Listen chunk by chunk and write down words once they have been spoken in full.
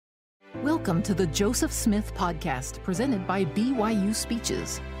Welcome to the Joseph Smith Podcast, presented by BYU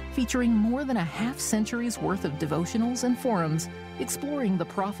Speeches, featuring more than a half-century's worth of devotionals and forums exploring the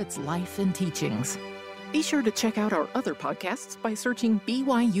prophet's life and teachings. Be sure to check out our other podcasts by searching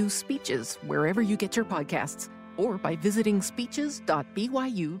BYU Speeches wherever you get your podcasts, or by visiting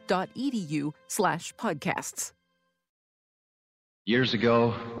speeches.byu.edu/podcasts. Years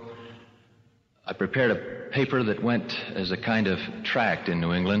ago, I prepared a paper that went as a kind of tract in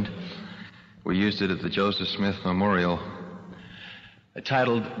New England. We used it at the Joseph Smith Memorial,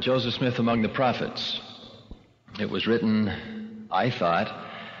 titled Joseph Smith Among the Prophets. It was written, I thought,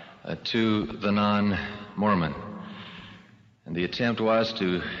 to the non-Mormon. And the attempt was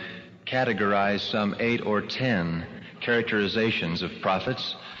to categorize some 8 or 10 characterizations of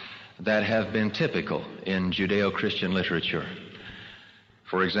prophets that have been typical in Judeo-Christian literature.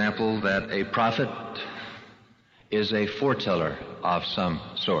 For example, that a prophet is a foreteller of some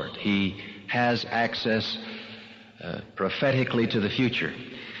sort. He has access prophetically to the future.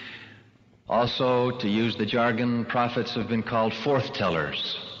 Also, to use the jargon, prophets have been called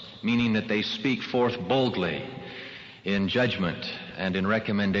forthtellers, meaning that they speak forth boldly in judgment and in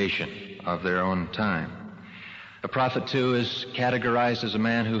recommendation of their own time. A prophet, too, is categorized as a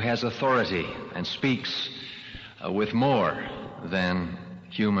man who has authority and speaks with more than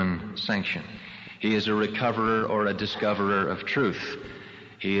human sanction. He is a recoverer or a discoverer of truth.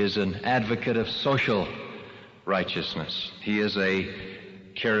 He is an advocate of social righteousness. He is a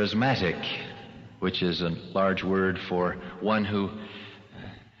charismatic, which is a large word for one who,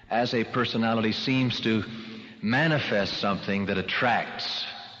 as a personality, seems to manifest something that attracts,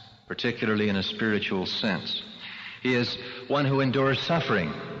 particularly in a spiritual sense. He is one who endures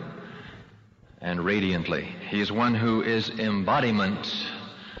suffering and radiantly. He is one who is embodiment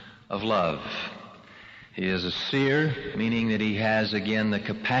of love. He is a seer, meaning that he has, again, the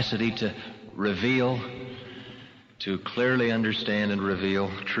capacity to reveal, to clearly understand and reveal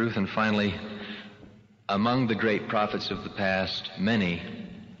truth. And finally, among the great prophets of the past, many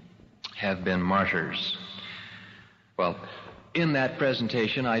have been martyrs. Well, in that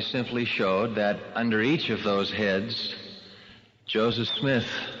presentation, I simply showed that under each of those heads, Joseph Smith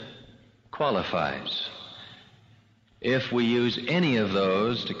qualifies. If we use any of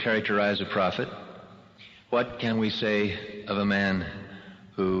those to characterize a prophet, what can we say of a man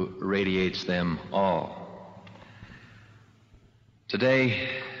who radiates them all? Today,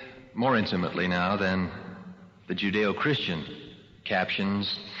 more intimately now than the Judeo-Christian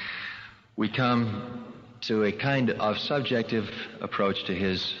captions, we come to a kind of subjective approach to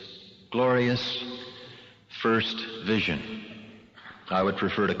his glorious first vision. I would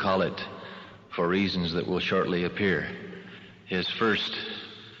prefer to call it, for reasons that will shortly appear, his first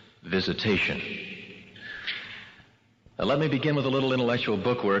visitation. Now, let me begin with a little intellectual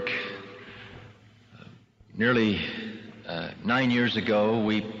bookwork. Nearly 9 years ago,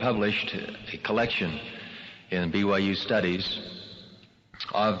 we published a collection in BYU Studies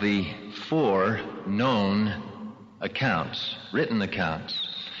of the 4 known accounts, written accounts,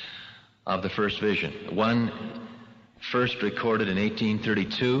 of the first vision. One first recorded in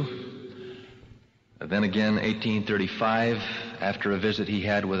 1832, then again 1835, after a visit he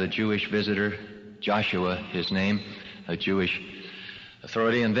had with a Jewish visitor, Joshua, his name, a Jewish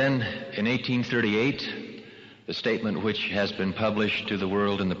authority, and then in 1838, the statement which has been published to the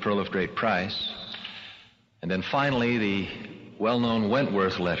world in the Pearl of Great Price, and then finally the well-known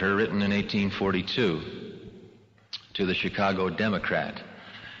Wentworth letter written in 1842 to the Chicago Democrat,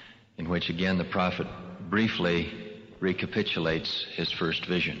 in which again the prophet briefly recapitulates his first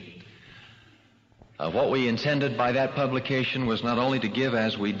vision. What we intended by that publication was not only to give,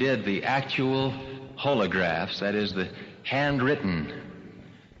 as we did, the actual holographs, that is, the handwritten,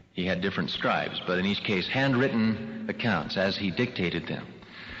 he had different scribes, but in each case, handwritten accounts as he dictated them,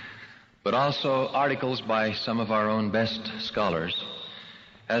 but also articles by some of our own best scholars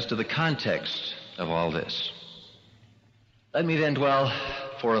as to the context of all this. Let me then dwell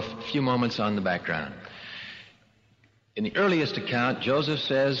for a few moments on the background. In the earliest account, Joseph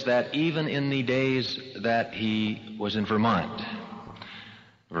says that even in the days that he was in Vermont,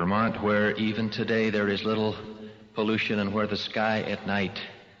 where even today there is little pollution and where the sky at night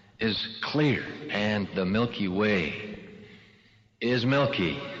is clear and the Milky Way is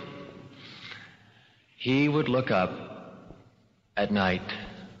milky, he would look up at night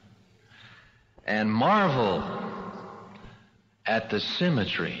and marvel at the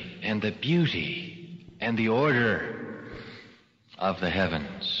symmetry and the beauty and the order of the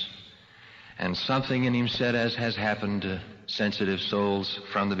heavens. And something in him said, as has happened to sensitive souls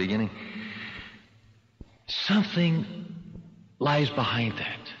from the beginning, something lies behind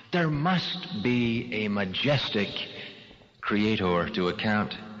that. There must be a majestic creator to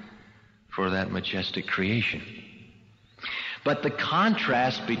account for that majestic creation. But the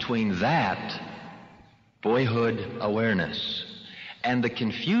contrast between that boyhood awareness and the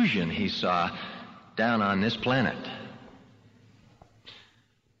confusion he saw down on this planet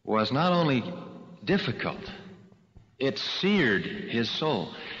was not only difficult, it seared his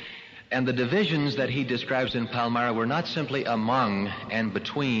soul. And the divisions that he describes in Palmyra were not simply among and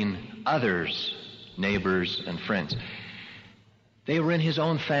between others, neighbors and friends. They were in his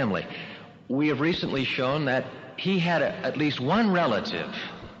own family. We have recently shown that he had at least one relative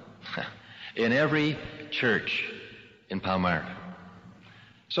in every church in Palmyra,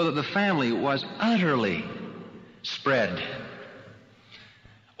 so that the family was utterly spread.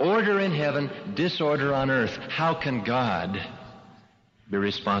 Order in heaven, disorder on earth. How can God be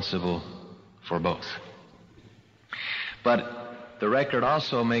responsible for both? But the record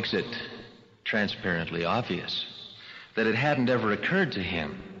also makes it transparently obvious that it hadn't ever occurred to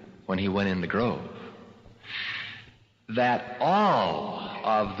him when he went in the grove that all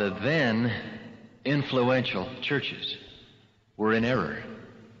of the then influential churches were in error.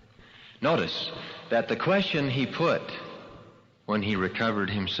 Notice that the question he put when he recovered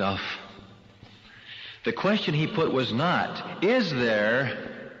himself, the question he put was not, is there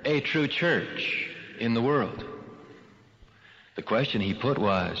a true church in the world? The question he put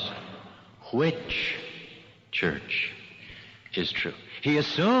was, which church is true? He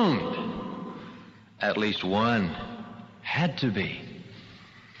assumed at least one had to be.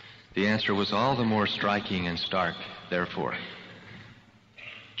 The answer was all the more striking and stark, therefore.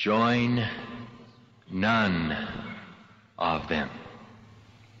 Join none of them.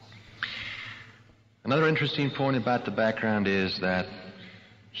 Another interesting point about the background is that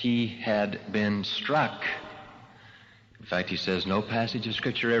he had been struck. In fact, he says no passage of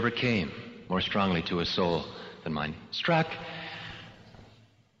Scripture ever came more strongly to a soul than mine. Struck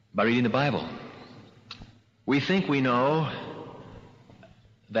by reading the Bible. We think we know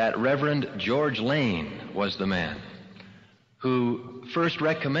that Reverend George Lane was the man who first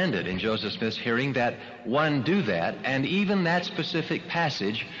recommended in Joseph Smith's hearing that one do that, and even that specific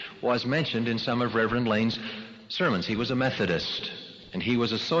passage was mentioned in some of Reverend Lane's sermons. He was a Methodist, and he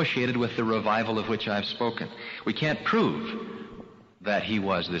was associated with the revival of which I've spoken. We can't prove that he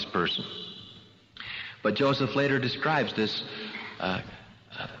was this person. But Joseph later describes this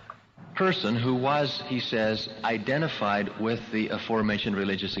person who was, he says, identified with the aforementioned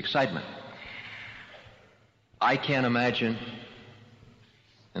religious excitement. I can't imagine,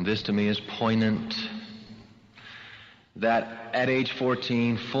 and this to me is poignant, that at age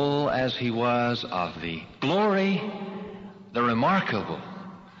 14, full as he was of the glory, the remarkable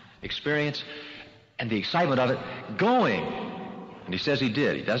experience, and the excitement of it, going, and he says he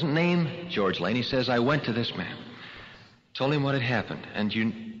did. He doesn't name George Lane. He says, I went to this man, told him what had happened. And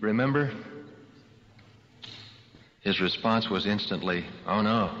you remember? His response was instantly, oh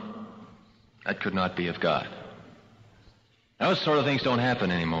no, that could not be of God. Those sort of things don't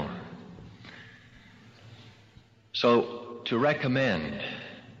happen anymore. So to recommend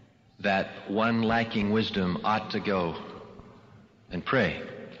that one lacking wisdom ought to go and pray,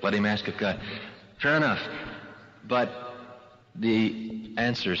 let him ask of God, fair enough. But the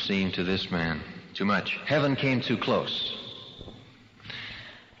answer seemed to this man too much. Heaven came too close.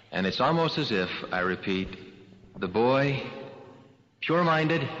 And it's almost as if, I repeat, the boy,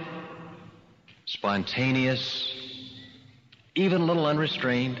 pure-minded, spontaneous, even a little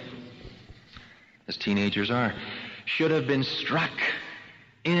unrestrained, as teenagers are, should have been struck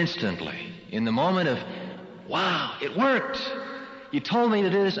instantly in the moment of, wow, it worked. You told me to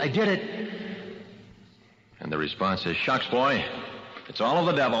do this, I did it. And the response is, shucks, boy, it's all of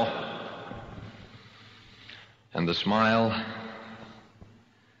the devil. And the smile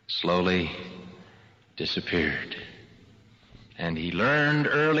slowly disappeared. And he learned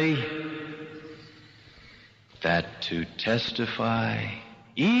early that to testify,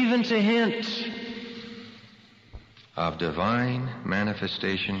 even to hint of divine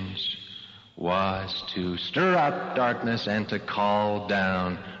manifestations, was to stir up darkness and to call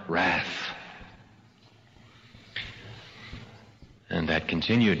down wrath. And that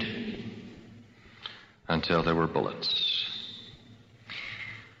continued until there were bullets.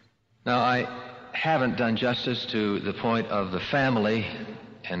 Now, I haven't done justice to the point of the family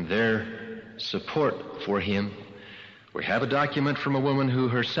and their support for him. We have a document from a woman who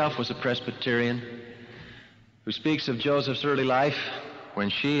herself was a Presbyterian, who speaks of Joseph's early life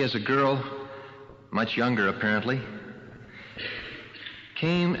when she, as a girl, much younger apparently,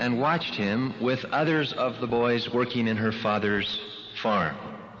 came and watched him with others of the boys working in her father's farm.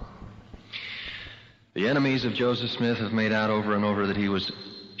 The enemies of Joseph Smith have made out over and over that he was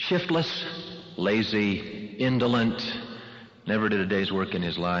shiftless, lazy, indolent, never did a day's work in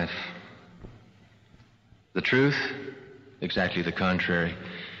his life. The truth, exactly the contrary.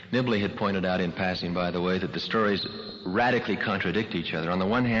 Nibley had pointed out in passing, by the way, that the stories radically contradict each other. On the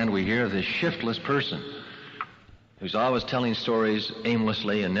one hand, we hear of this shiftless person who's always telling stories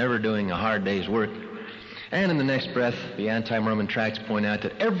aimlessly and never doing a hard day's work. And in the next breath, the anti-Mormon tracts point out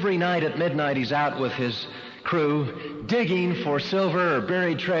that every night at midnight he's out with his crew digging for silver or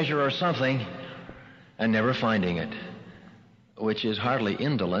buried treasure or something and never finding it, which is hardly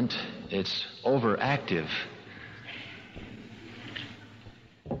indolent, it's overactive.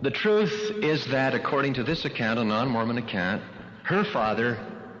 The truth is that, according to this account, a non-Mormon account, her father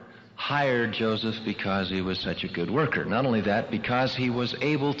hired Joseph because he was such a good worker. Not only that, because he was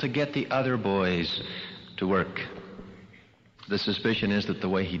able to get the other boys to work. The suspicion is that the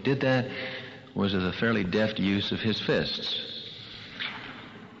way he did that was with a fairly deft use of his fists.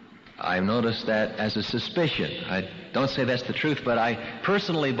 I've noticed that as a suspicion. I don't say that's the truth, but I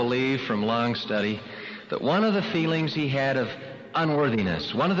personally believe from long study that one of the feelings he had of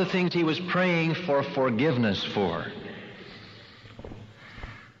unworthiness, one of the things he was praying for forgiveness for,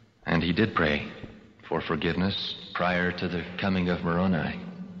 and he did pray for forgiveness prior to the coming of Moroni,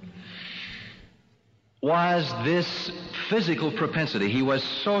 was this physical propensity. He was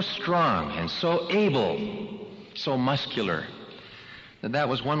so strong and so able, so muscular, that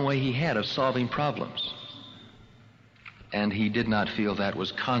was one way he had of solving problems. And he did not feel that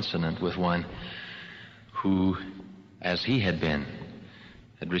was consonant with one who, as he had been,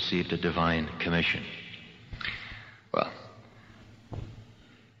 had received a divine commission. Well,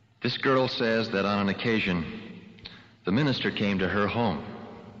 this girl says that on an occasion, the minister came to her home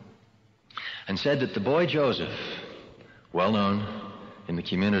and said that the boy Joseph, well known in the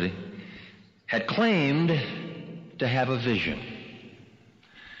community, had claimed to have a vision.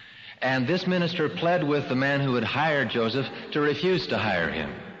 And this minister pled with the man who had hired Joseph to refuse to hire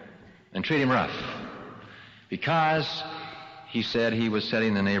him and treat him rough, because he said he was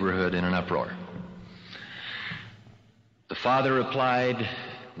setting the neighborhood in an uproar. The father replied,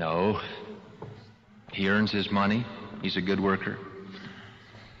 "No, he earns his money. He's a good worker.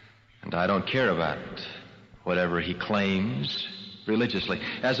 And I don't care about whatever he claims religiously."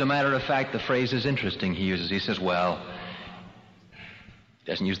 As a matter of fact, the phrase is interesting he uses. He says, well,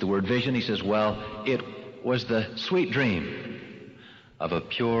 doesn't use the word vision. He says, well, it was the sweet dream of a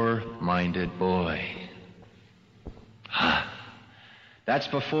pure-minded boy. That's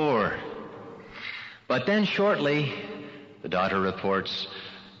before. But then shortly, the daughter reports,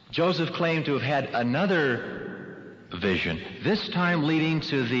 Joseph claimed to have had another vision, this time leading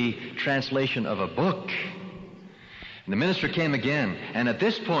to the translation of a book. And the minister came again, and at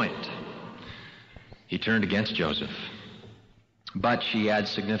this point, he turned against Joseph. But she adds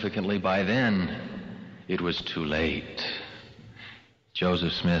significantly, by then, it was too late.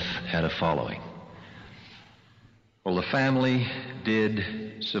 Joseph Smith had a following. Well, the family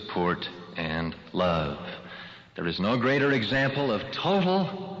did support and love. There is no greater example of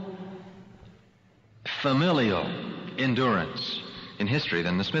total familial endurance in history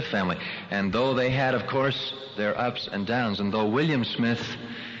than the Smith family. And though they had, of course, their ups and downs, and though William Smith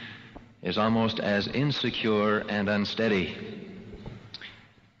is almost as insecure and unsteady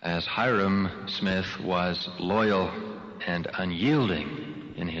as Hiram Smith was loyal and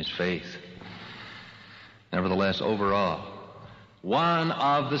unyielding in his faith, nevertheless, overall, one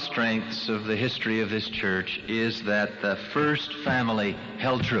of the strengths of the history of this church is that the first family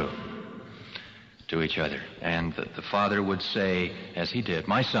held true to each other. And the father would say, as he did,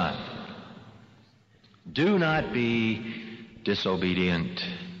 "My son, do not be disobedient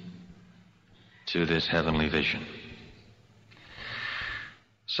to this heavenly vision."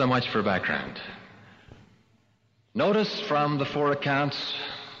 So much for background. Notice from the four accounts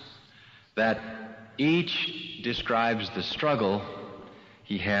that each describes the struggle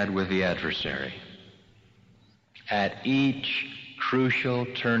he had with the adversary. At each crucial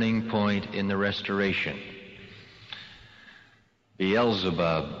turning point in the restoration,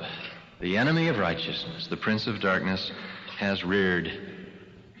 Beelzebub, the enemy of righteousness, the prince of darkness, has reared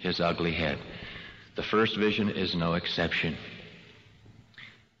his ugly head. The first vision is no exception.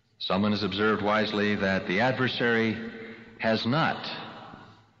 Someone has observed wisely that the adversary has not,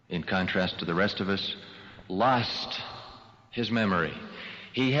 in contrast to the rest of us, lost his memory.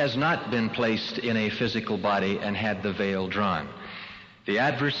 He has not been placed in a physical body and had the veil drawn. The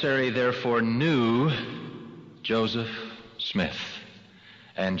adversary, therefore, knew Joseph Smith.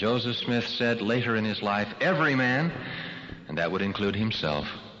 And Joseph Smith said later in his life, every man, and that would include himself,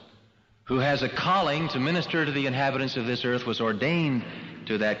 who has a calling to minister to the inhabitants of this earth, was ordained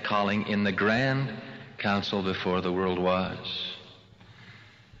to that calling in the grand council before the world was.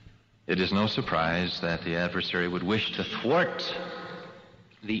 It is no surprise that the adversary would wish to thwart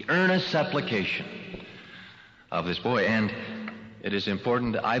the earnest supplication of this boy. And it is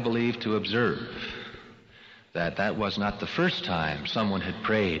important, I believe, to observe that that was not the first time someone had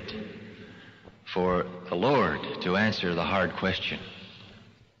prayed for the Lord to answer the hard question,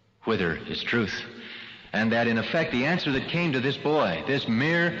 whither is truth? And that, in effect, the answer that came to this boy, this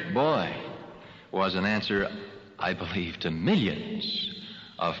mere boy, was an answer, I believe, to millions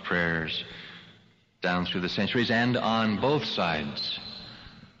of prayers down through the centuries and on both sides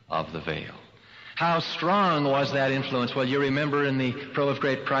of the veil. How strong was that influence? Well, you remember in the Pearl of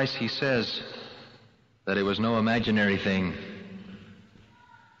Great Price, he says that it was no imaginary thing,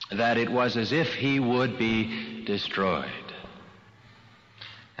 that it was as if he would be destroyed.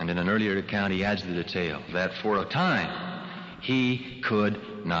 And in an earlier account, he adds the detail that for a time he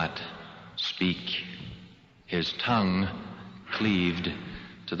could not speak. His tongue cleaved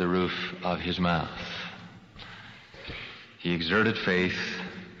to the roof of his mouth. He exerted faith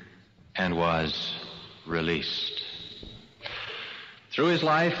and was released. Through his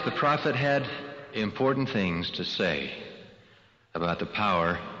life, the prophet had important things to say about the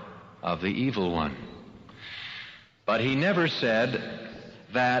power of the evil one. But he never said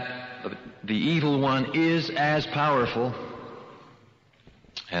that the evil one is as powerful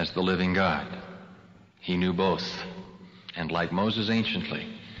as the living God. He knew both. And like Moses anciently,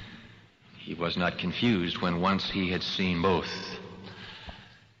 he was not confused when once he had seen both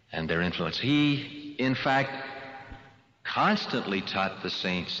and their influence. He, in fact, constantly taught the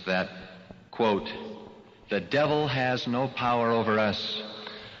saints that, quote, the devil has no power over us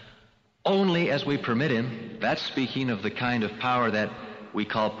only as we permit him. That's speaking of the kind of power that we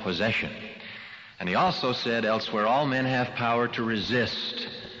call possession. And he also said elsewhere, all men have power to resist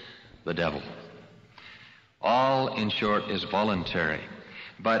the devil. All, in short, is voluntary.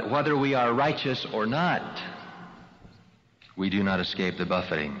 But whether we are righteous or not, we do not escape the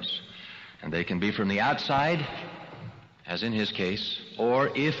buffetings. And they can be from the outside, as in his case,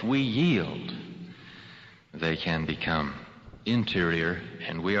 or if we yield, they can become interior,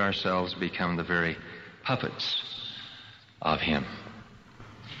 and we ourselves become the very puppets of him.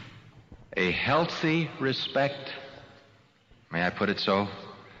 A healthy respect, may I put it so,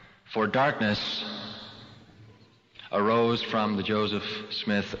 for darkness arose from the Joseph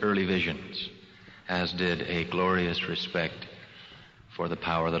Smith early visions, as did a glorious respect for the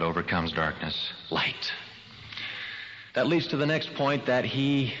power that overcomes darkness, light. That leads to the next point, that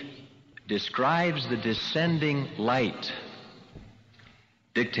he describes the descending light,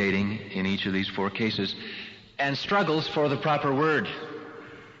 dictating in each of these four cases, and struggles for the proper word.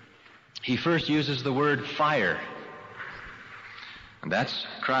 He first uses the word fire, and that's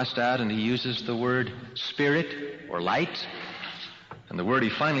crossed out, and he uses the word spirit or light. And the word he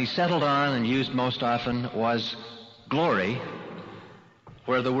finally settled on and used most often was glory,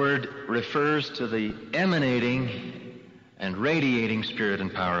 where the word refers to the emanating and radiating spirit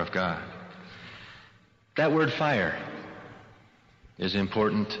and power of God. That word fire is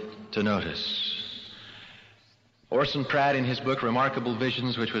important to notice. Orson Pratt, in his book Remarkable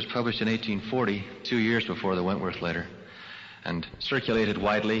Visions, which was published in 1840, 2 years before the Wentworth letter, and circulated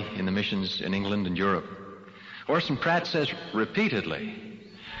widely in the missions in England and Europe, Orson Pratt says repeatedly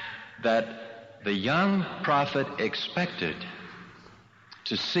that the young prophet expected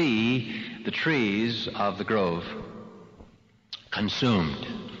to see the trees of the grove consumed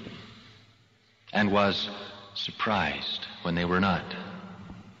and was surprised when they were not.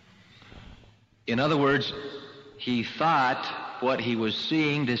 In other words, he thought what he was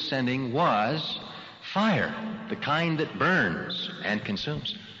seeing descending was fire, the kind that burns and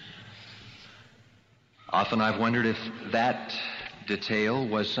consumes. Often I've wondered if that detail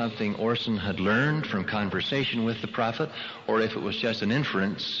was something Orson had learned from conversation with the prophet, or if it was just an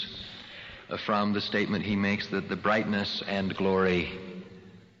inference from the statement he makes that the brightness and glory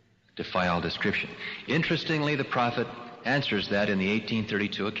defy all description. Interestingly, the prophet answers that in the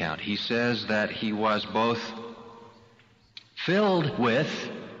 1832 account. He says that he was both filled with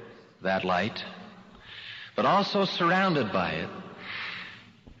that light, but also surrounded by it.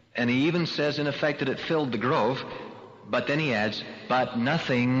 And he even says, in effect, that it filled the grove, but then he adds, but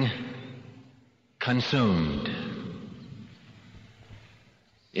nothing consumed,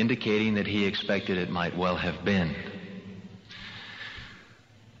 indicating that he expected it might well have been.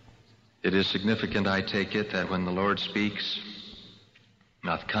 It is significant, I take it, that when the Lord speaks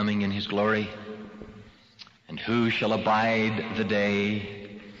of coming in his glory, and who shall abide the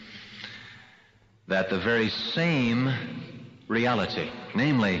day, that the very same reality,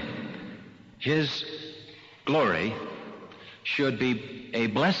 namely his glory, should be a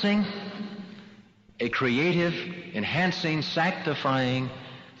blessing, a creative, enhancing, sanctifying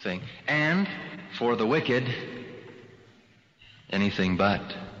thing, and for the wicked, anything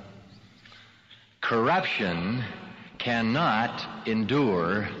but. Corruption cannot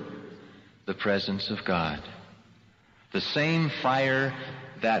endure the presence of God. The same fire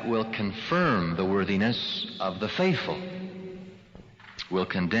that will confirm the worthiness of the faithful will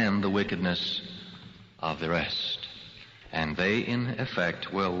condemn the wickedness of the rest. And they, in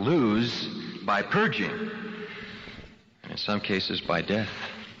effect, will lose by purging, and in some cases by death,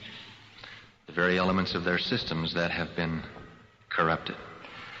 the very elements of their systems that have been corrupted.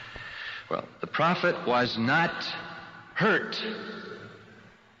 Well, the prophet was not hurt.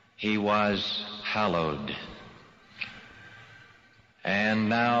 He was hallowed. And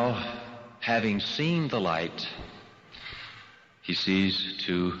now, having seen the light, he sees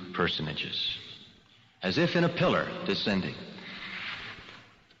two personages, as if in a pillar descending.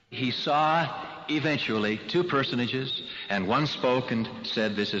 He saw eventually two personages, and one spoke and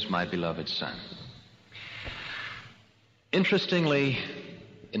said, "This is my beloved Son." Interestingly,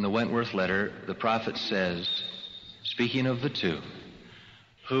 in the Wentworth letter, the prophet says, speaking of the two,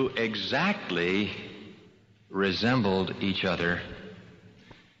 who exactly resembled each other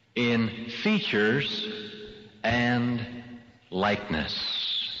in features and likeness.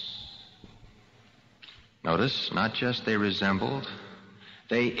 Notice, not just they resembled,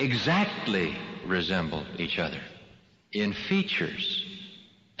 they exactly resembled each other in features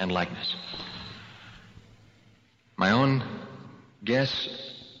and likeness. My own guess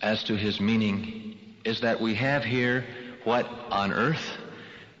as to his meaning is that we have here what on earth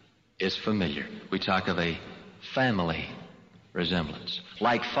is familiar. We talk of a family resemblance,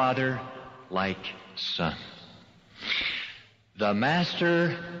 like father, like son. The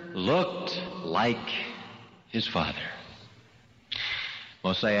master looked like his father.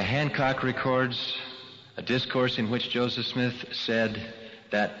 Mosiah Hancock records a discourse in which Joseph Smith said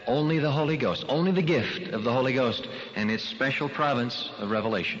that only the Holy Ghost, only the gift of the Holy Ghost and its special province of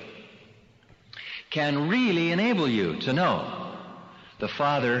revelation can really enable you to know the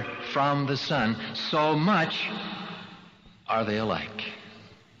Father from the Son. So much are they alike.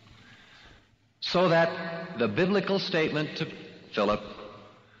 So that the biblical statement to Philip,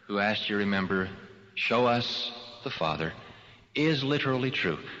 who asked, you remember, show us the Father, is literally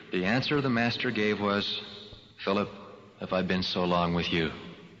true. The answer the Master gave was, Philip, have I been so long with you?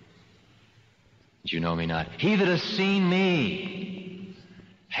 Do you know me not? He that has seen me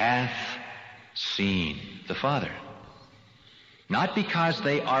hath seen the Father. Not because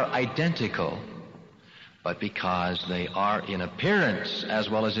they are identical, but because they are in appearance as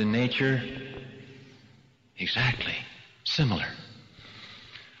well as in nature exactly similar.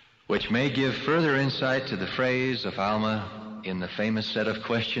 Which may give further insight to the phrase of Alma in the famous set of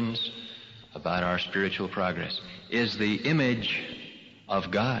questions about our spiritual progress. Is the image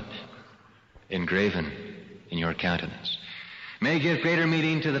of God engraven in your countenance? May give greater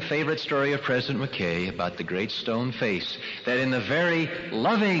meaning to the favorite story of President McKay about the great stone face, that in the very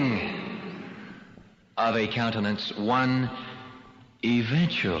loving of a countenance, one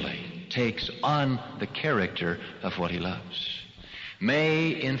eventually takes on the character of what he loves. May,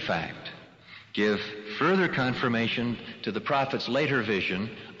 in fact, give further confirmation to the prophet's later vision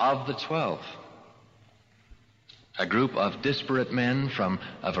of the 12. A group of disparate men from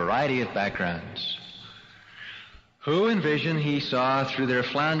a variety of backgrounds, who in vision he saw through their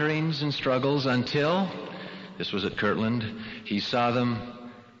flounderings and struggles until, this was at Kirtland, he saw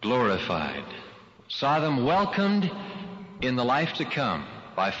them glorified, saw them welcomed in the life to come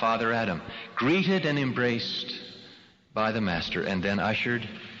by Father Adam, greeted and embraced by the Master, and then ushered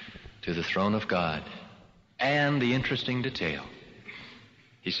to the throne of God. And the interesting detail,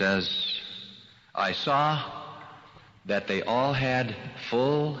 he says, I saw that they all had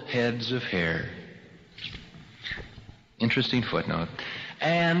full heads of hair. Interesting footnote.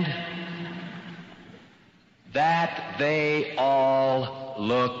 And that they all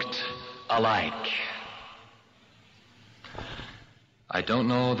looked alike. I don't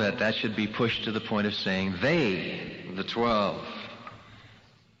know that that should be pushed to the point of saying they, the 12,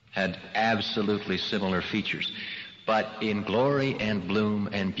 had absolutely similar features, but in glory and bloom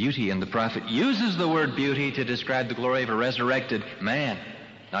and beauty. And the prophet uses the word beauty to describe the glory of a resurrected man,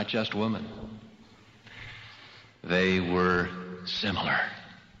 not just woman. They were similar.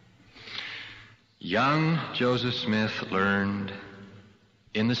 Young Joseph Smith learned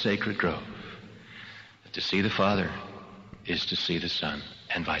in the sacred grove that to see the Father is to see the Son,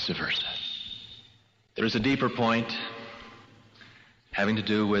 and vice versa. There is a deeper point having to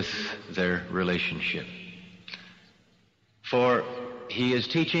do with their relationship. For he is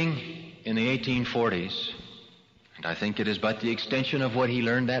teaching in the 1840s, and I think it is but the extension of what he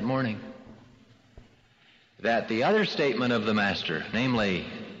learned that morning, that the other statement of the Master, namely,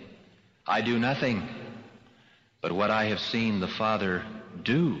 I do nothing but what I have seen the Father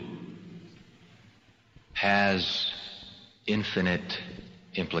do, has infinite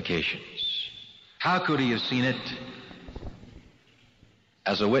implications. How could he have seen it?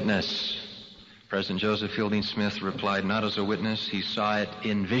 As a witness. President Joseph Fielding Smith replied, not as a witness, he saw it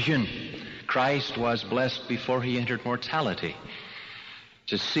in vision. Christ was blessed before he entered mortality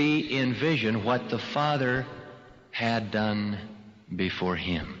to see in vision what the Father had done before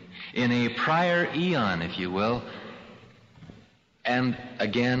him in a prior eon, if you will. And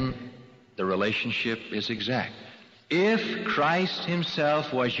again, the relationship is exact. If Christ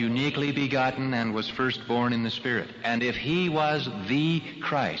himself was uniquely begotten and was firstborn in the Spirit, and if he was the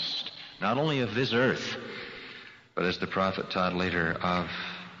Christ, not only of this earth, but as the prophet taught later, of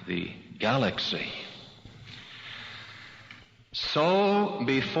the galaxy, so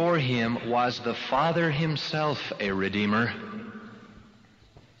before him was the Father himself a Redeemer,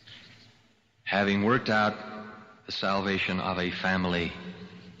 having worked out the salvation of a family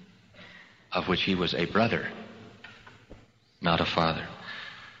of which he was a brother, not a father.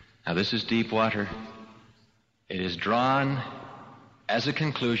 Now this is deep water. It is drawn as a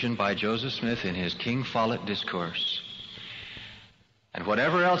conclusion by Joseph Smith in his King Follett Discourse. And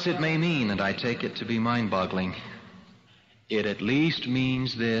whatever else it may mean, and I take it to be mind-boggling, it at least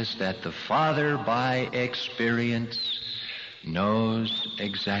means this, that the Father by experience knows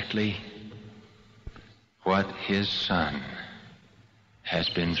exactly what his Son has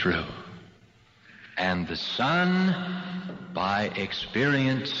been through. And the Son, by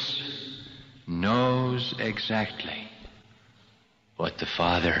experience, knows exactly what the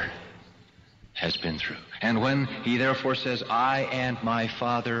Father has been through. And when he therefore says, I and my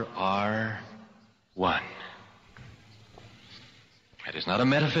Father are one, it is not a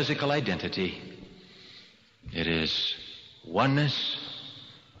metaphysical identity. It is oneness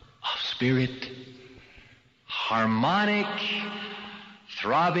of spirit, harmonic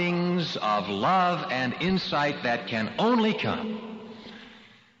throbbings of love and insight that can only come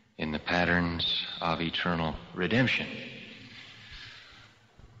in the patterns of eternal redemption.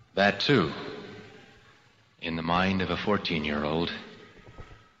 That, too, in the mind of a 14-year-old,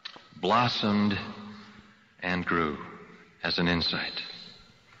 blossomed and grew as an insight.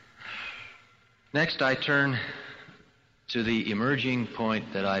 Next, I turn to the emerging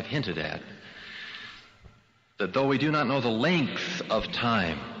point that I've hinted at, that though we do not know the length of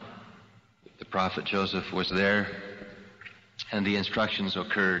time the prophet Joseph was there and the instructions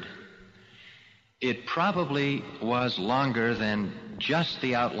occurred, it probably was longer than just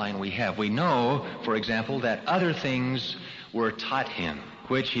the outline we have. We know, for example, that other things were taught him,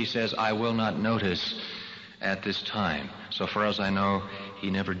 which he says, I will not notice at this time. So far as I know, he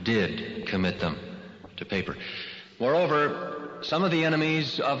never did commit them to paper. Moreover, some of the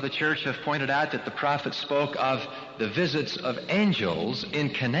enemies of the church have pointed out that the prophet spoke of the visits of angels in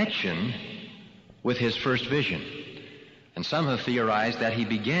connection with his first vision. And some have theorized that he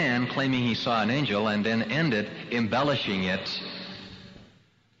began claiming he saw an angel and then ended embellishing it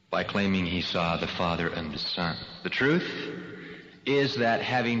by claiming he saw the Father and the Son. The truth is that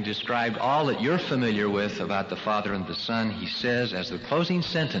having described all that you're familiar with about the Father and the Son, he says as the closing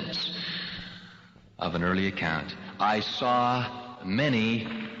sentence of an early account, I saw many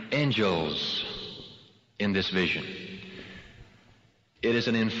angels in this vision. It is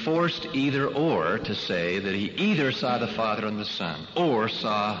an enforced either-or to say that he either saw the Father and the Son or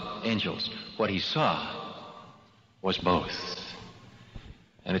saw angels. What he saw was both.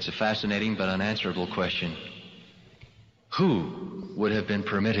 And it's a fascinating but unanswerable question. Who would have been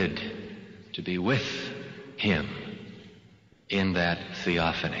permitted to be with him in that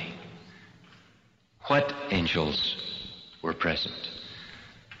theophany? What angels were present?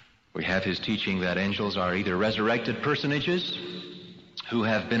 We have his teaching that angels are either resurrected personages who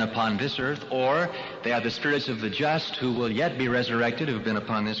have been upon this earth, or they are the spirits of the just who will yet be resurrected, who have been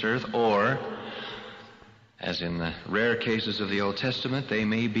upon this earth, or, as in the rare cases of the Old Testament, they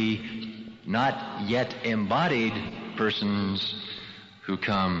may be not yet embodied persons who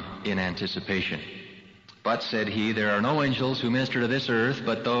come in anticipation. But, said he, there are no angels who minister to this earth,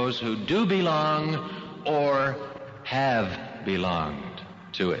 but those who do belong or have belonged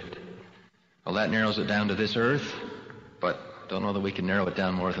to it. Well, that narrows it down to this earth, but don't know that we can narrow it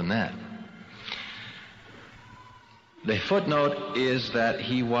down more than that. The footnote is that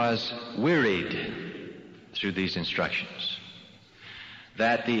he was wearied through these instructions.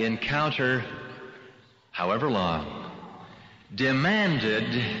 That the encounter, however long,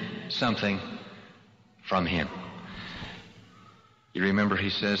 demanded something from him. You remember he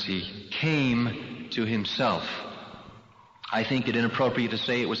says he came to himself. I think it inappropriate to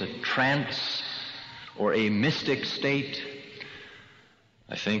say it was a trance or a mystic state.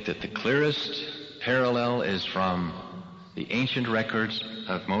 I think that the clearest parallel is from the ancient records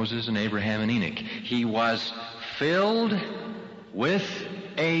of Moses and Abraham and Enoch. He was filled with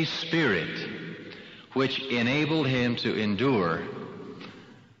a spirit which enabled him to endure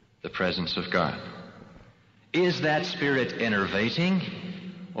the presence of God. Is that spirit enervating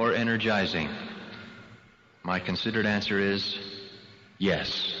or energizing? My considered answer is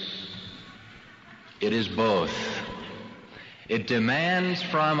yes. It is both. It demands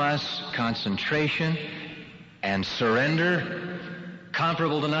from us concentration and surrender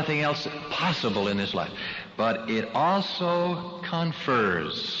comparable to nothing else possible in this life. But it also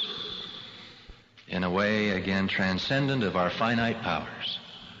confers, in a way, again, transcendent of our finite powers,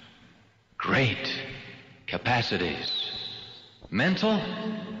 great capacities, mental,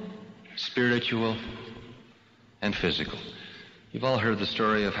 spiritual, and physical. You've all heard the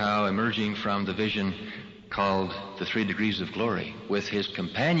story of how, emerging from the vision called the 3 Degrees of Glory, with his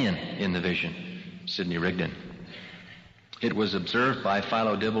companion in the vision, Sidney Rigdon, it was observed by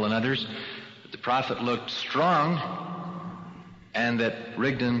Philo Dibble and others that the prophet looked strong and that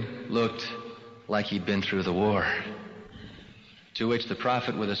Rigdon looked like he'd been through the war. To which the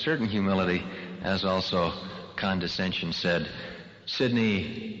prophet, with a certain humility, as also condescension, said,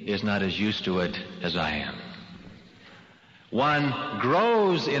 Sidney is not as used to it as I am. One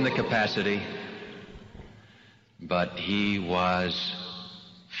grows in the capacity, but he was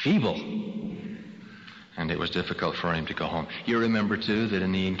feeble, and it was difficult for him to go home. You remember, too, that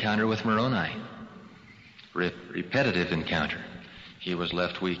in the encounter with Moroni, repetitive encounter, he was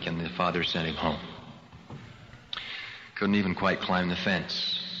left weak and the father sent him home. Couldn't even quite climb the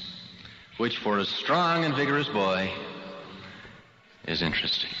fence, which for a strong and vigorous boy is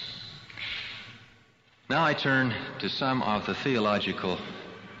interesting. Now I turn to some of the theological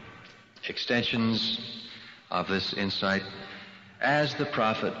extensions of this insight as the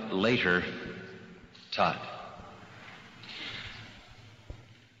prophet later taught.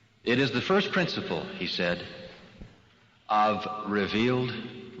 It is the first principle, he said, of revealed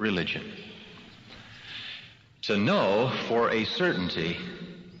religion, to know for a certainty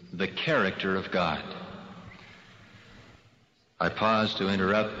the character of God. I pause to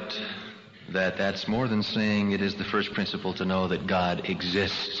interrupt that that's more than saying it is the first principle to know that God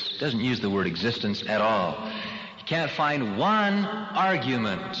exists. It doesn't use the word existence at all. You can't find one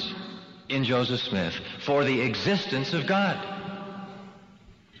argument in Joseph Smith for the existence of God.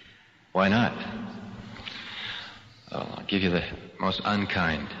 Why not? I'll give you the most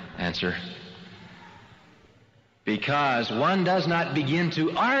unkind answer. Because one does not begin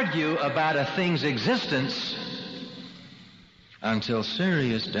to argue about a thing's existence until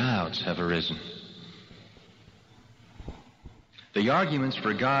serious doubts have arisen. The arguments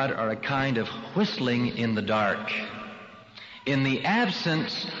for God are a kind of whistling in the dark. In the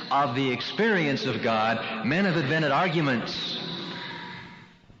absence of the experience of God, men have invented arguments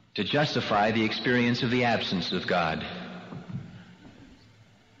to justify the experience of the absence of God.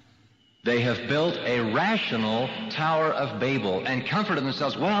 They have built a rational Tower of Babel and comforted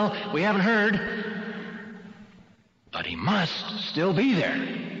themselves, well, we haven't heard, but he must still be there.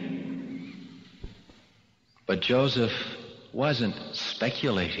 But Joseph wasn't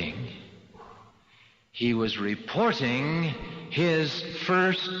speculating. He was reporting his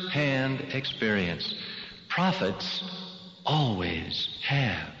first-hand experience. Prophets always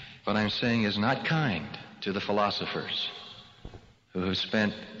have. What I'm saying is not kind to the philosophers who have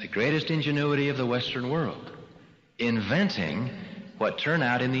spent the greatest ingenuity of the Western world inventing what turn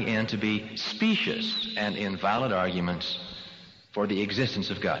out in the end to be specious and invalid arguments for the existence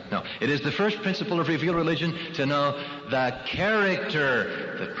of God. No, it is the first principle of revealed religion to know the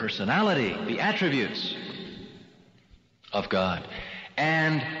character, the personality, the attributes of God,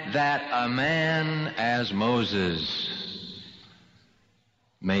 and that a man as Moses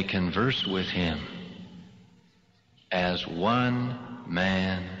may converse with him as one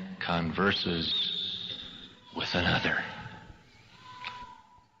man converses with another.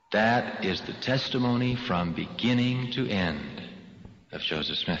 That is the testimony from beginning to end of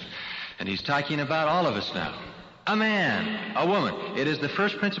Joseph Smith. And he's talking about all of us now. A man, a woman. It is the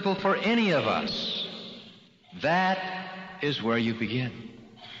first principle for any of us. That is where you begin.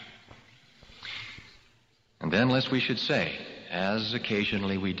 And then lest we should say, as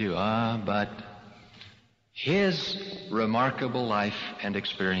occasionally we do, but His remarkable life and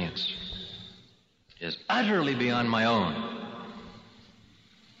experience is utterly beyond my own.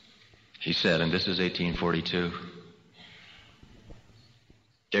 He said, and this is 1842,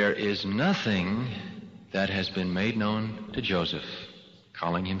 there is nothing that has been made known to Joseph,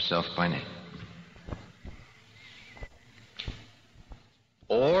 calling himself by name,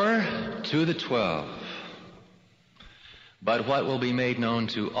 or to the 12, but what will be made known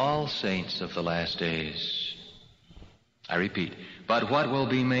to all saints of the last days. I repeat, but what will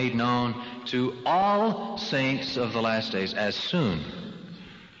be made known to all saints of the last days as soon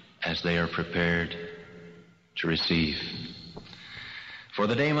as they are prepared to receive. For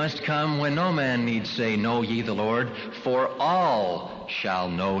the day must come when no man need say, know ye the Lord, for all shall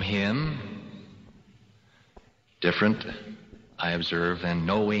know him. Different, I observe, than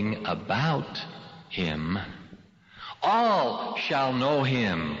knowing about him. All shall know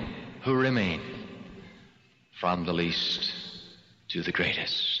him who remain, from the least to the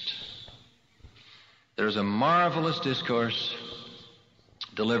greatest. There's a marvelous discourse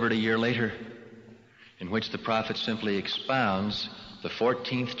delivered a year later in which the prophet simply expounds the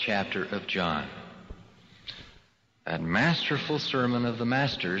 14th chapter of John. That masterful sermon of the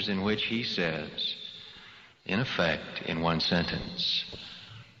masters in which he says, in effect, in one sentence,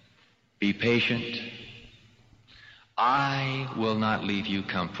 be patient. I will not leave you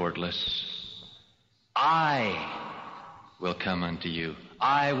comfortless. I will come unto you.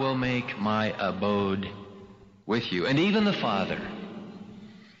 I will make my abode with you. And even the Father,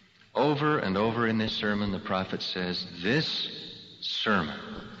 over and over in this sermon, the prophet says, this sermon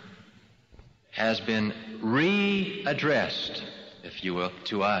has been readdressed, if you will,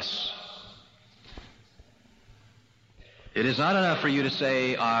 to us. It is not enough for you to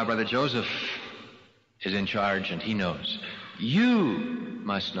say, Brother Joseph is in charge and he knows. You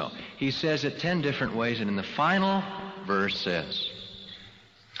must know. He says it 10 different ways, and in the final verse says,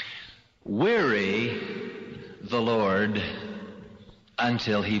 weary the Lord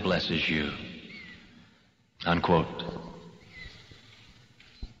until he blesses you. Unquote.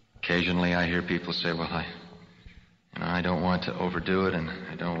 Occasionally I hear people say, well, I don't want to overdo it, and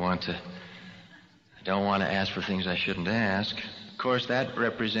I don't want to ask for things I shouldn't ask. Of course, that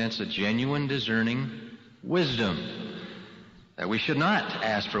represents a genuine discerning wisdom, that we should not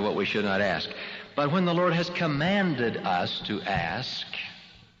ask for what we should not ask. But when the Lord has commanded us to ask,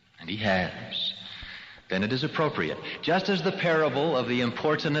 and he has, then it is appropriate. Just as the parable of the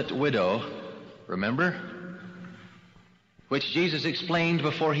importunate widow, remember? Which Jesus explained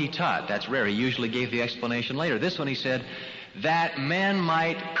before he taught. That's rare. He usually gave the explanation later. This one he said, that men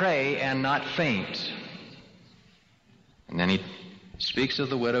might pray and not faint. And then he speaks of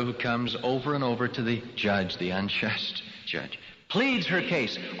the widow who comes over and over to the judge, the unjust judge. Pleads her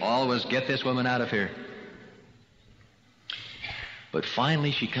case. Always get this woman out of here. But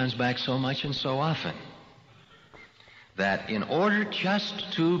finally she comes back so much and so often that in order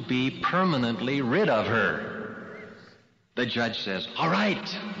just to be permanently rid of her, the judge says, all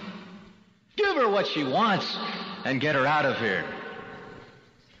right, give her what she wants and get her out of here.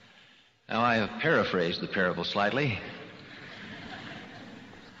 Now, I have paraphrased the parable slightly.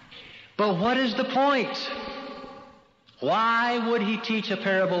 But what is the point? Why would he teach a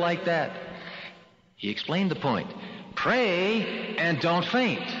parable like that? He explained the point. Pray and don't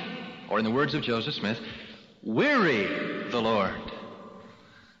faint. Or in the words of Joseph Smith, weary the Lord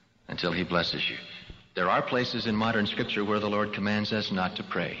until he blesses you. There are places in modern Scripture where the Lord commands us not to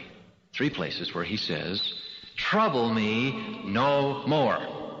pray. 3 places where he says, trouble me no more.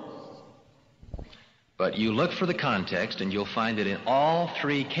 But you look for the context and you'll find that in all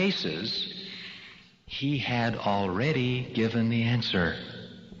 3 cases, he had already given the answer.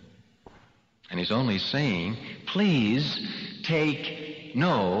 And he's only saying, please take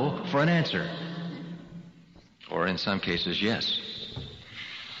no for an answer. Or in some cases, yes.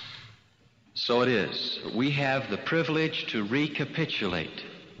 So it is. We have the privilege to recapitulate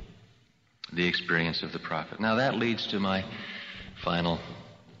the experience of the prophet. Now that leads to my final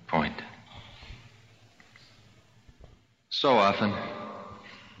point. So often,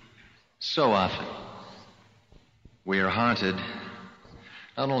 we are haunted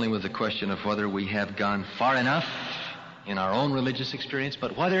not only with the question of whether we have gone far enough in our own religious experience,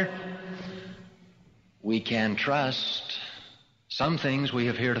 but whether we can trust some things we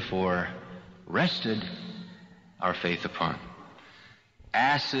have heretofore rested our faith upon.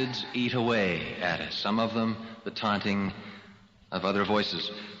 Acids eat away at us, some of them the taunting of other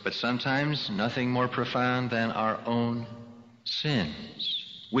voices, but sometimes nothing more profound than our own sins,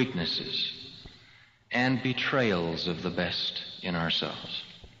 weaknesses, and betrayals of the best in ourselves.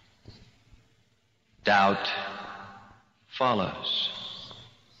 doubt follows.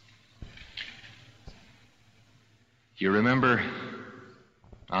 You remember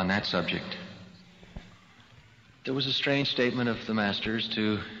on that subject, there was a strange statement of the Master's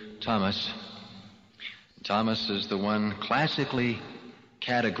to Thomas. Thomas is the one classically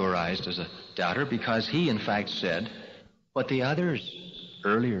categorized as a doubter because he, in fact, said what the others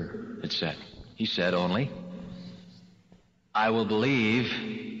earlier had said. He said only, I will believe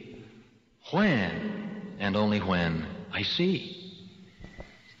when and only when I see.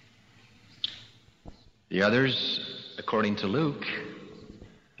 The others, according to Luke,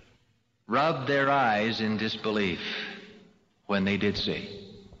 rubbed their eyes in disbelief when they did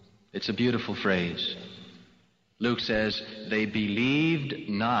see. It's a beautiful phrase. Luke says, they believed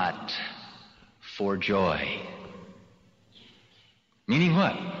not for joy. Meaning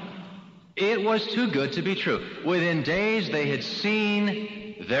what? It was too good to be true. Within days they had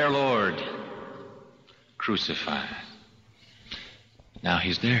seen their Lord crucified. Now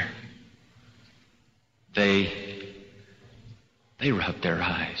he's there. They rubbed their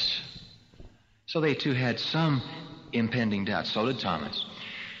eyes. So they too had some impending doubt. So did Thomas.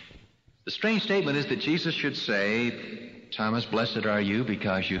 The strange statement is that Jesus should say, Thomas, blessed are you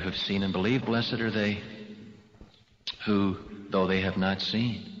because you have seen and believed. Blessed are they who, though they have not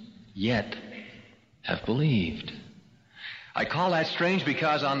seen, yet have believed. I call that strange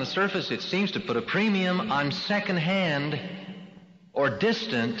because on the surface it seems to put a premium on second-hand or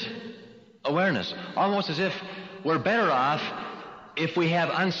distant awareness, almost as if we're better off if we have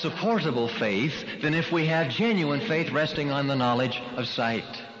unsupportable faith than if we have genuine faith resting on the knowledge of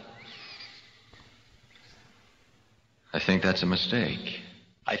sight. I think that's a mistake.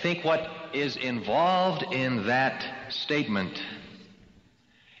 I think what is involved in that statement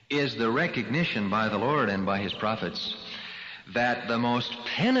is the recognition by the Lord and by His prophets that the most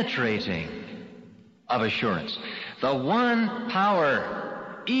penetrating of assurance, the one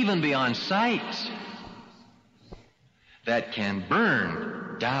power even beyond sight that can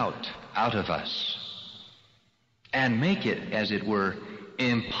burn doubt out of us and make it, as it were,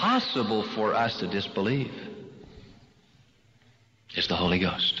 impossible for us to disbelieve, is the Holy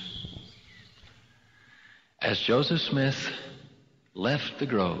Ghost. As Joseph Smith left the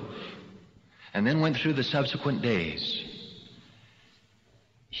grove and then went through the subsequent days,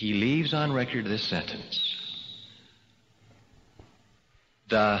 he leaves on record this sentence: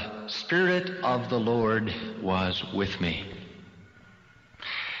 the Spirit of the Lord was with me,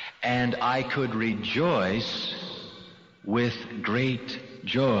 and I could rejoice with great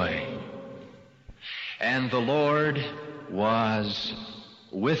joy. And the Lord was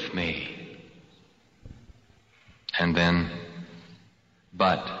with me. And then,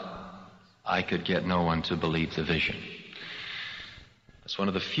 but I could get no one to believe the vision. It's one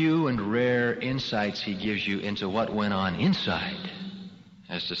of the few and rare insights he gives you into what went on inside,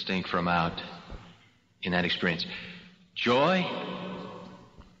 as distinct from out in that experience. Joy,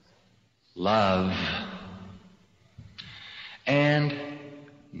 love, and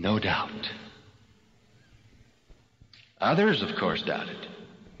no doubt. Others, of course, doubted.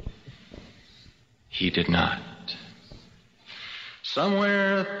 He did not.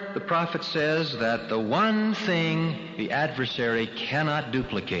 Somewhere the prophet says that the one thing the adversary cannot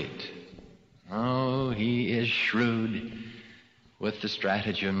duplicate. Oh, he is shrewd with the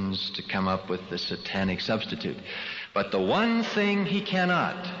stratagems to come up with the satanic substitute. But the one thing he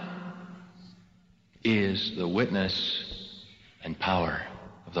cannot is the witness and power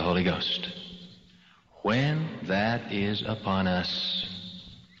of the Holy Ghost. When that is upon us,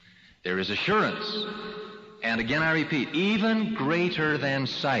 there is assurance. And again, I repeat, even greater than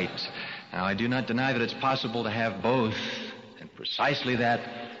sight. Now, I do not deny that it's possible to have both, and precisely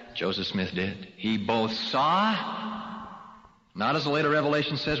that Joseph Smith did. He both saw, not as the later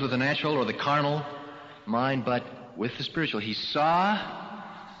revelation says with the natural or the carnal mind, but with the spiritual. He saw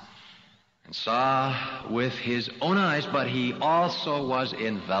and saw with his own eyes, but he also was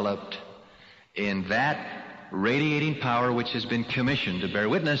enveloped in that radiating power which has been commissioned to bear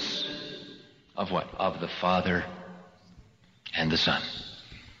witness of what? Of the Father and the Son.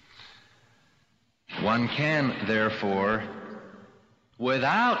 One can, therefore,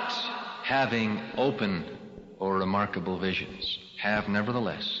 without having open or remarkable visions, have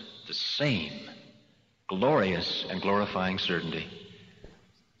nevertheless the same glorious and glorifying certainty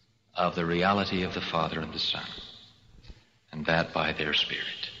of the reality of the Father and the Son, and that by their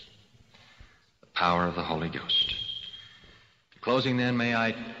Spirit, the power of the Holy Ghost. In closing, then, may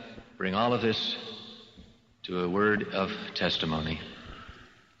I bring all of this to a word of testimony.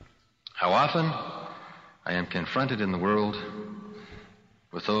 How often I am confronted in the world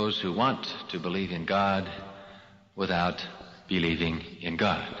with those who want to believe in God without believing in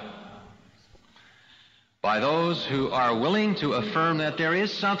God. By those who are willing to affirm that there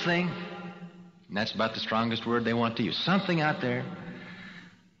is something, and that's about the strongest word they want to use, something out there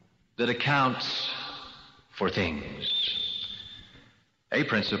that accounts for things. A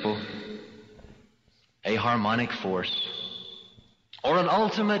principle, a harmonic force, or an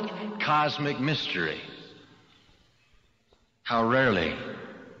ultimate cosmic mystery. How rarely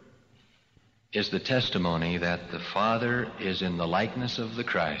is the testimony that the Father is in the likeness of the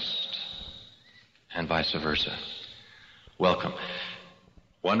Christ, and vice versa. Welcome.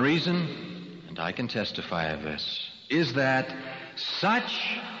 One reason, and I can testify of this, is that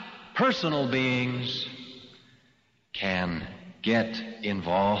such personal beings can get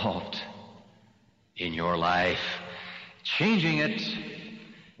involved in your life, changing it,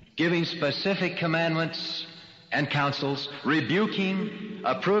 giving specific commandments and counsels, rebuking,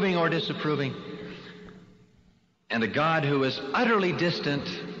 approving or disapproving. And a God who is utterly distant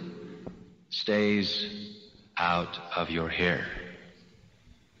stays out of your hair.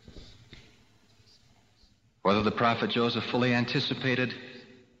 Whether the prophet Joseph fully anticipated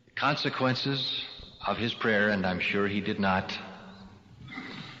the consequences of his prayer, and I'm sure he did not.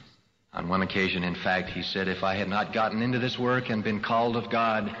 On one occasion, in fact, he said, if I had not gotten into this work and been called of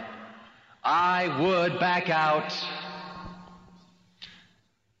God, I would back out.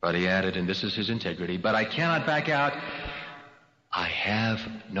 But he added, and this is his integrity, but I cannot back out. I have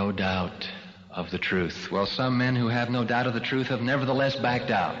no doubt of the truth. Well, some men who have no doubt of the truth have nevertheless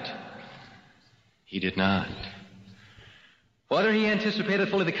backed out. He did not. Whether he anticipated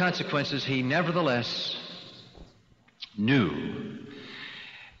fully the consequences, he nevertheless knew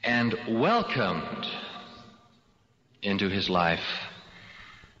and welcomed into his life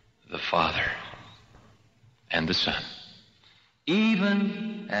the Father and the Son.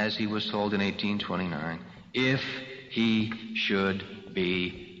 Even as he was told in 1829, if he should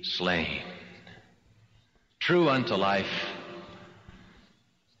be slain, true unto life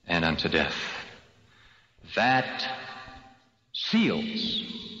and unto death. That seals,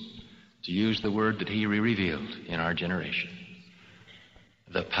 to use the word that he revealed in our generation,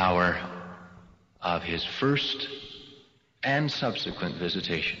 the power of his first and subsequent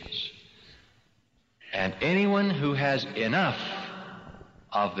visitations. And anyone who has enough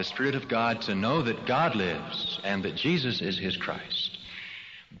of the Spirit of God to know that God lives and that Jesus is his Christ,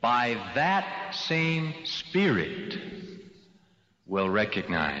 by that same Spirit will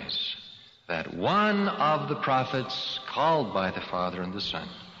recognize that one of the prophets called by the Father and the Son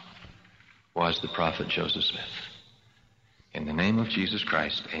was the prophet Joseph Smith. In the name of Jesus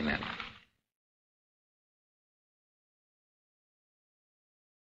Christ, amen.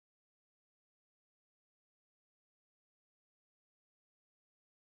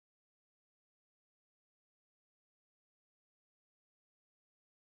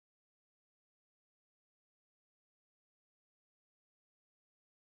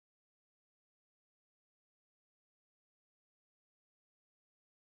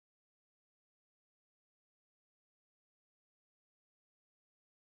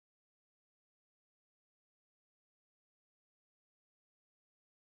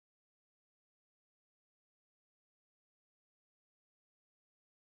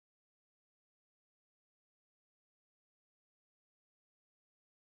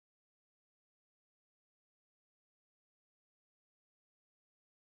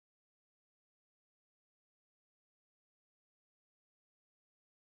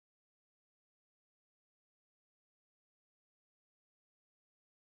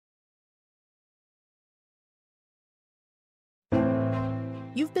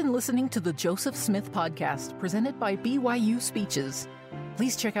 You've been listening to the Joseph Smith Podcast, presented by BYU Speeches.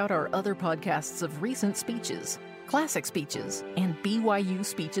 Please check out our other podcasts of recent speeches, classic speeches, and BYU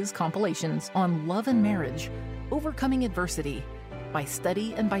Speeches compilations on love and marriage, overcoming adversity, by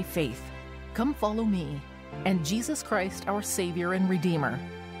study and by faith, Come Follow Me, and Jesus Christ, our Savior and Redeemer.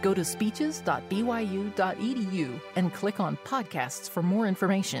 Go to speeches.byu.edu and click on podcasts for more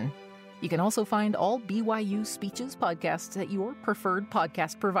information. You can also find all BYU Speeches podcasts at your preferred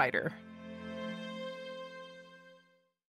podcast provider.